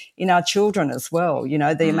people, in our children as well.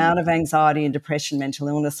 The amount of anxiety and depression, mental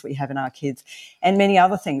illness we have in our kids and many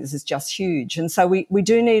other things is just huge. And so we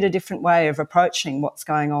do need a different way of approaching what's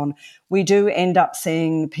going on. We do end up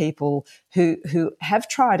seeing people who have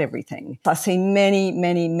tried everything. I see many,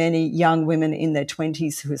 many, many young women in their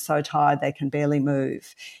 20s who are so tired they can barely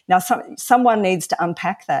move. Now, someone needs to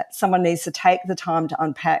unpack that. Someone needs to take the time to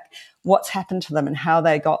unpack what's happened to them and how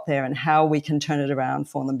they got there and how we can turn it around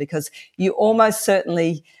for them, because you almost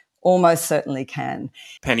certainly can.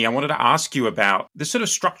 Penny, I wanted to ask you about the sort of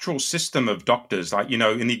structural system of doctors. Like,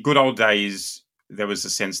 in the good old days, there was a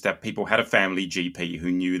sense that people had a family GP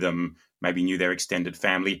who knew them, maybe knew their extended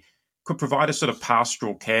family, could provide a sort of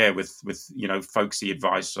pastoral care with folksy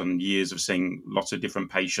advice on years of seeing lots of different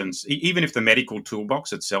patients, even if the medical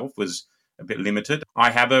toolbox itself was a bit limited. I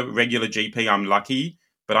have a regular GP, I'm lucky,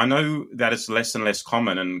 but I know that it's less and less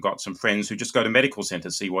common, and got some friends who just go to medical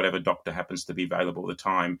centres, see whatever doctor happens to be available at the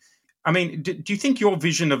time. I mean, do you think your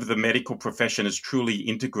vision of the medical profession is truly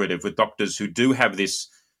integrative with doctors who do have this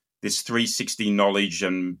 360 knowledge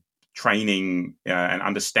and training and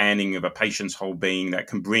understanding of a patient's whole being that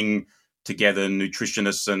can bring together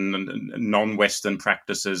nutritionists and non-Western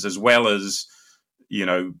practices, as well as,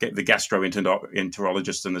 get the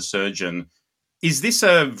gastroenterologist and the surgeon? Is this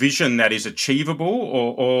a vision that is achievable,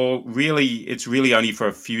 or really it's really only for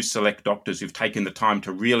a few select doctors who've taken the time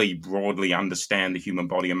to really broadly understand the human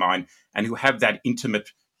body and mind and who have that intimate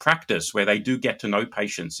practice where they do get to know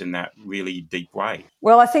patients in that really deep way?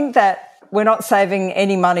 Well, I think that we're not saving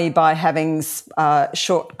any money by having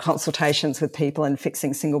short consultations with people and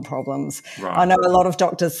fixing single problems. Right. I know a lot of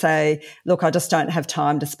doctors say, look, I just don't have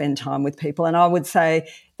time to spend time with people. And I would say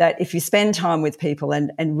that if you spend time with people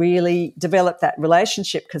and really develop that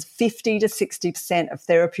relationship, because 50 to 60% of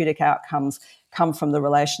therapeutic outcomes come from the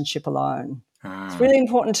relationship alone. It's really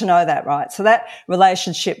important to know that, right? So that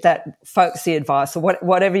relationship, that folksy advice, or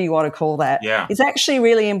whatever you want to call that, is actually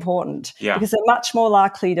really important because they're much more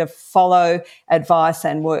likely to follow advice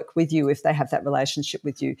and work with you if they have that relationship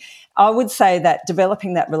with you. I would say that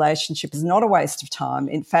developing that relationship is not a waste of time.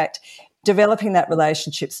 In fact, developing that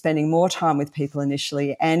relationship, spending more time with people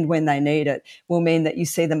initially and when they need it, will mean that you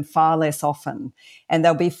see them far less often, and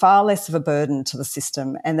they'll be far less of a burden to the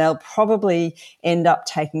system, and they'll probably end up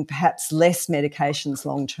taking perhaps less medications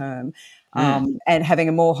long term. and having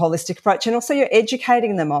a more holistic approach. And also you're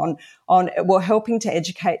educating them helping to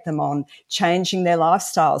educate them on changing their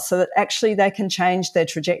lifestyles so that actually they can change their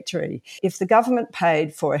trajectory. If the government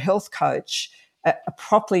paid for a health coach, a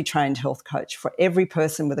properly trained health coach for every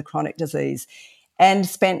person with a chronic disease and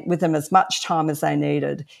spent with them as much time as they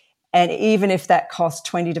needed, and even if that cost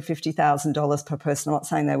 $20,000 to $50,000 per person, I'm not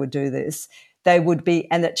saying they would do this, they would be,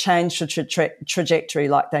 and that changed the trajectory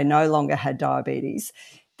like they no longer had diabetes,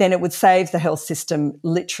 then it would save the health system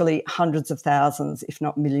literally hundreds of thousands, if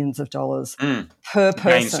not millions of dollars per person.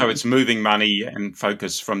 Again, so it's moving money and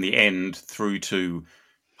focus from the end through to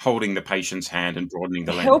holding the patient's hand and broadening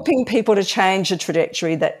the lens. Helping people to change a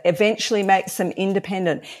trajectory that eventually makes them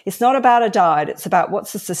independent. It's not about a diet. It's about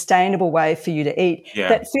what's a sustainable way for you to eat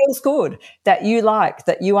that feels good, that you like,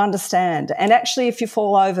 that you understand. And actually, if you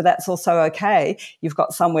fall over, that's also okay. You've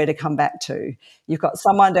got somewhere to come back to. You've got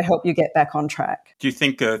someone to help you get back on track. Do you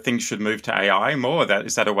think things should move to AI more?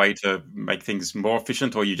 Is that a way to make things more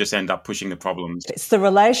efficient, or you just end up pushing the problems? It's the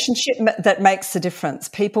relationship that makes the difference.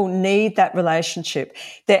 People need that relationship.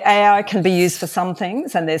 The AI can be used for some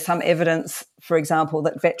things, and there's some evidence, for example,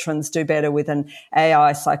 that veterans do better with an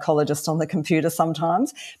AI psychologist on the computer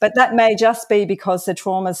sometimes. But that may just be because their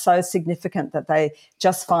trauma is so significant that they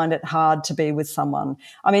just find it hard to be with someone.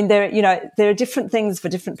 I mean, there are different things for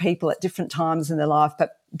different people at different times in their life,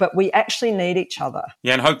 but we actually need each other.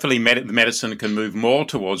 Yeah, and hopefully medicine can move more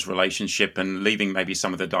towards relationship and leaving maybe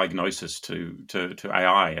some of the diagnosis to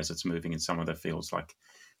AI as it's moving in some of the fields like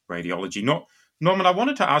radiology. Norman, I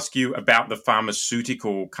wanted to ask you about the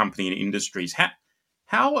pharmaceutical company and industries.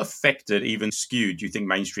 How affected, even skewed, do you think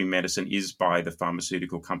mainstream medicine is by the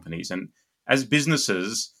pharmaceutical companies? And as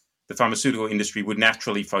businesses, the pharmaceutical industry would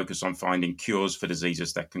naturally focus on finding cures for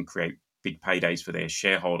diseases that can create big paydays for their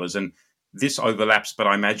shareholders. And this overlaps, but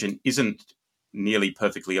I imagine isn't nearly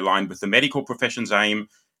perfectly aligned with the medical profession's aim,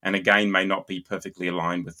 and again, may not be perfectly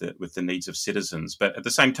aligned with the needs of citizens. But at the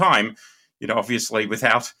same time, obviously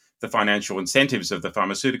without the financial incentives of the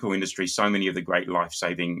pharmaceutical industry, so many of the great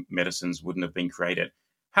life-saving medicines wouldn't have been created.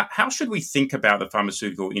 How should we think about the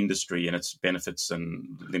pharmaceutical industry and its benefits and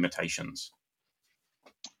limitations?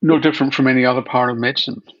 No different from any other part of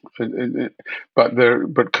medicine,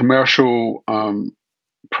 but commercial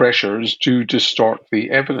pressures do distort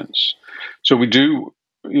the evidence. So we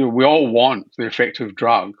all want the effective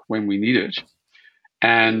drug when we need it,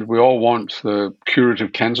 and we all want the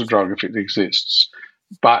curative cancer drug if it exists.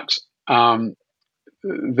 But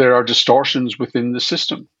there are distortions within the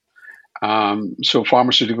system. So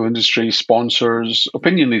pharmaceutical industry sponsors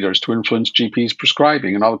opinion leaders to influence GPs'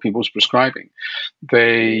 prescribing and other people's prescribing.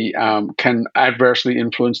 They can adversely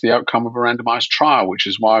influence the outcome of a randomized trial, which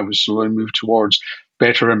is why we slowly move towards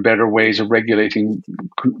better and better ways of regulating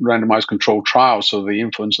randomized controlled trials, so the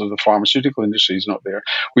influence of the pharmaceutical industry is not there.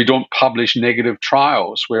 We don't publish negative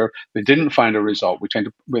trials where they didn't find a result.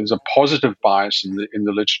 There's a positive bias in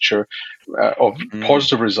the literature of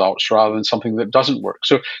positive results rather than something that doesn't work.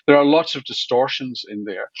 So there are lots of distortions in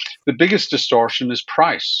there. The biggest distortion is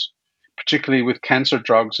price, particularly with cancer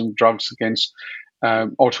drugs and drugs against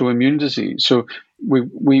autoimmune disease. So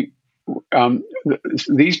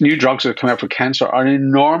these new drugs that are coming out for cancer are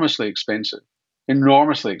enormously expensive,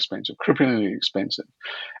 cripplingly expensive.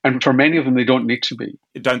 And for many of them, they don't need to be.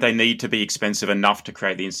 Don't they need to be expensive enough to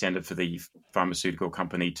create the incentive for the pharmaceutical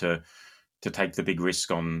company to take the big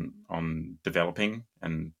risk on developing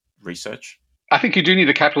and research? I think you do need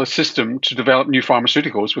a capitalist system to develop new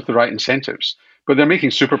pharmaceuticals with the right incentives, but they're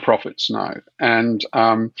making super profits now. And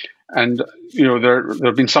there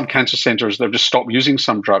have been some cancer centers that have just stopped using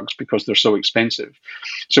some drugs because they're so expensive.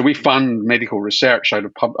 So we fund medical research out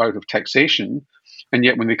of taxation, and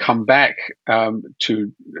yet when they come back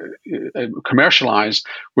to commercialize,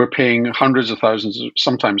 we're paying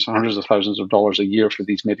sometimes hundreds of thousands of dollars a year for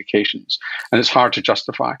these medications, and it's hard to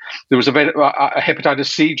justify. There was a hepatitis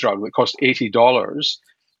C drug that cost $80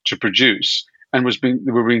 to produce, and we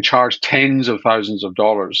were being charged tens of thousands of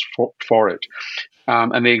dollars for it.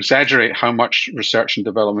 And they exaggerate how much research and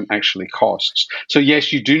development actually costs. So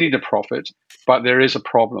yes, you do need a profit, but there is a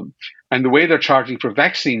problem. And the way they're charging for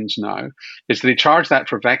vaccines now is they charge that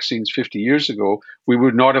for vaccines 50 years ago. We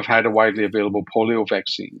would not have had a widely available polio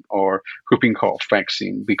vaccine or whooping cough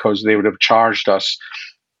vaccine because they would have charged us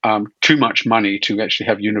too much money to actually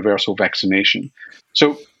have universal vaccination.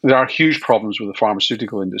 So there are huge problems with the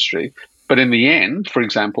pharmaceutical industry. But in the end, for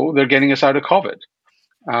example, they're getting us out of COVID.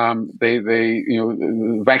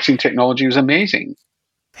 The vaccine technology was amazing.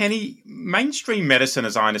 Penny, mainstream medicine,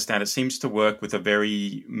 as I understand it, seems to work with a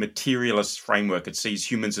very materialist framework. It sees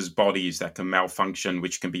humans as bodies that can malfunction,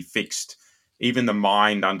 which can be fixed even the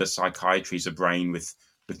mind under psychiatry is a brain with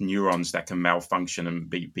neurons that can malfunction and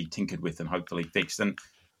be tinkered with and hopefully fixed. And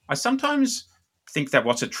I sometimes think that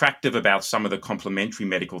what's attractive about some of the complementary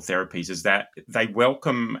medical therapies is that they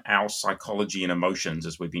welcome our psychology and emotions,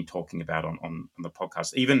 as we've been talking about on the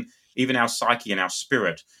podcast, even our psyche and our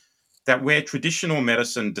spirit, that where traditional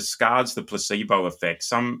medicine discards the placebo effect,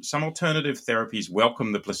 some alternative therapies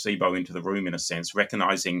welcome the placebo into the room in a sense,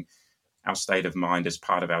 recognizing our state of mind as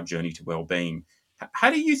part of our journey to well-being.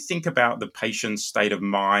 How do you think about the patient's state of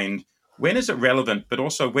mind? When is it relevant, but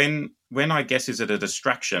also when I guess, is it a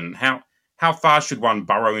distraction? How far should one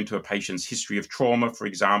burrow into a patient's history of trauma, for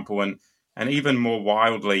example? And even more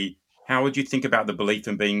wildly, how would you think about the belief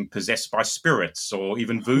in being possessed by spirits or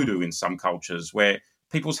even voodoo in some cultures where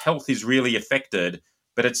people's health is really affected,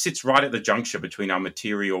 but it sits right at the juncture between our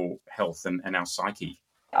material health and our psyche?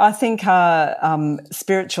 I think our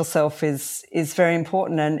spiritual self is very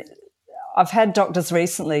important. And I've had doctors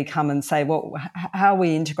recently come and say, well, how are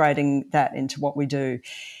we integrating that into what we do?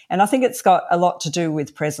 And I think it's got a lot to do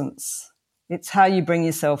with presence. It's how you bring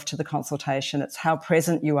yourself to the consultation. It's how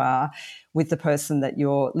present you are with the person that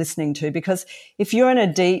you're listening to. Because if you're in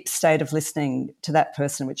a deep state of listening to that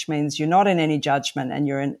person, which means you're not in any judgment and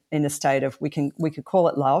you're in a state of, we could call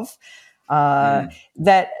it love,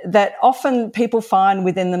 that often people find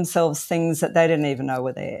within themselves things that they didn't even know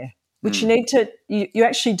were there, which you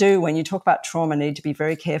actually do when you talk about trauma, need to be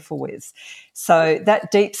very careful with. So that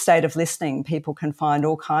deep state of listening, people can find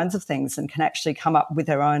all kinds of things and can actually come up with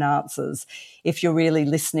their own answers if you're really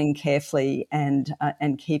listening carefully and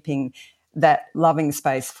keeping that loving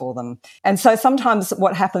space for them. And so sometimes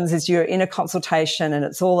what happens is you're in a consultation and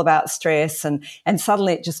it's all about stress and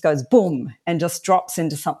suddenly it just goes boom and just drops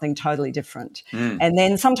into something totally different. And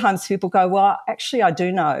then sometimes people go, well, actually, I do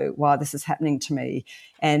know why this is happening to me.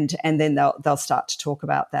 And then they'll start to talk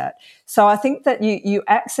about that. So I think that you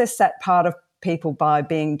access that part of people by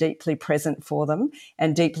being deeply present for them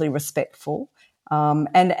and deeply respectful.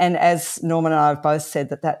 And as Norman and I have both said,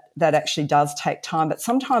 that actually does take time, but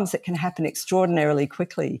sometimes it can happen extraordinarily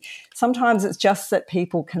quickly. Sometimes it's just that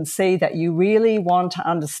people can see that you really want to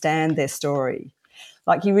understand their story.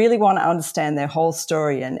 Like you really want to understand their whole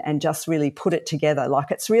story and just really put it together.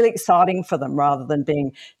 Like it's really exciting for them rather than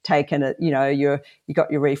being taken at, you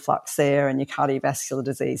got your reflux there and your cardiovascular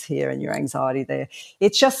disease here and your anxiety there.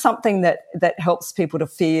 It's just something that helps people to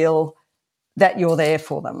feel that you're there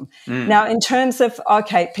for them. Now, in terms of,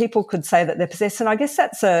 okay, people could say that they're possessed, and I guess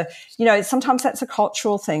that's sometimes that's a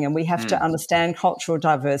cultural thing and we have to understand cultural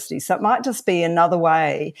diversity. So it might just be another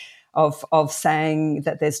way of saying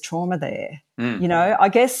that there's trauma there. I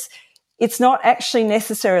guess it's not actually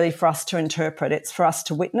necessarily for us to interpret, it's for us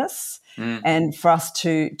to witness and for us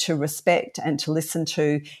to respect and to listen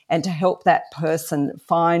to and to help that person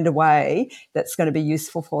find a way that's going to be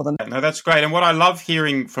useful for them. No, that's great. And what I love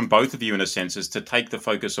hearing from both of you in a sense is to take the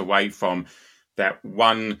focus away from that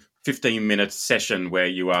 1 15-minute session where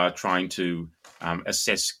you are trying to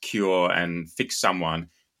assess, cure and fix someone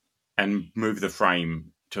and move the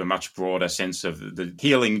frame to a much broader sense of the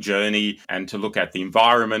healing journey and to look at the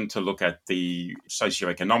environment, to look at the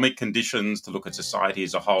socioeconomic conditions, to look at society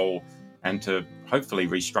as a whole, and to hopefully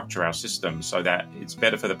restructure our system so that it's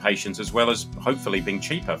better for the patients as well as hopefully being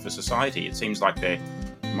cheaper for society. It seems like there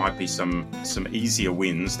might be some easier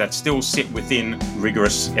wins that still sit within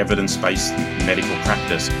rigorous evidence-based medical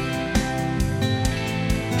practice.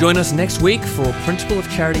 Join us next week for Principle of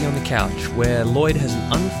Charity on the Couch, where Lloyd has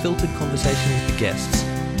an unfiltered conversation with the guests.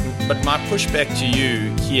 But my pushback to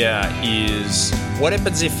you here is, what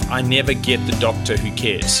happens if I never get the doctor who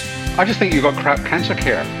cares? I just think you've got crap cancer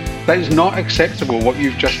care. That is not acceptable, what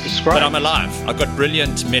you've just described. But I'm alive. I got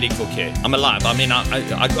brilliant medical care. I'm alive. I mean,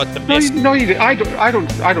 I got the best. No, you did. I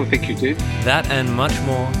don't think you did. That and much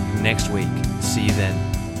more next week. See you then.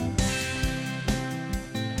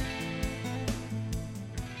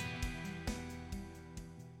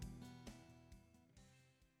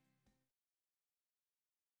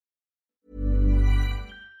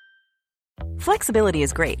 Flexibility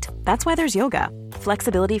is great. That's why there's yoga.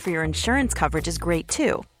 Flexibility for your insurance coverage is great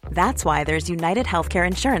too. That's why there's United Healthcare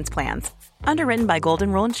Insurance Plans. Underwritten by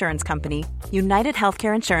Golden Rule Insurance Company, United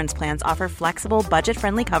Healthcare Insurance Plans offer flexible,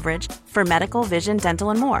 budget-friendly coverage for medical, vision,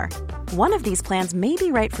 dental, and more. One of these plans may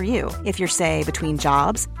be right for you if you're, say, between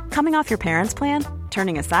jobs, coming off your parents' plan,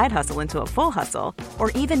 turning a side hustle into a full hustle,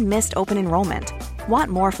 or even missed open enrollment.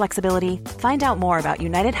 Want more flexibility? Find out more about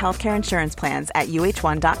United Healthcare Insurance Plans at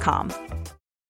UH1.com.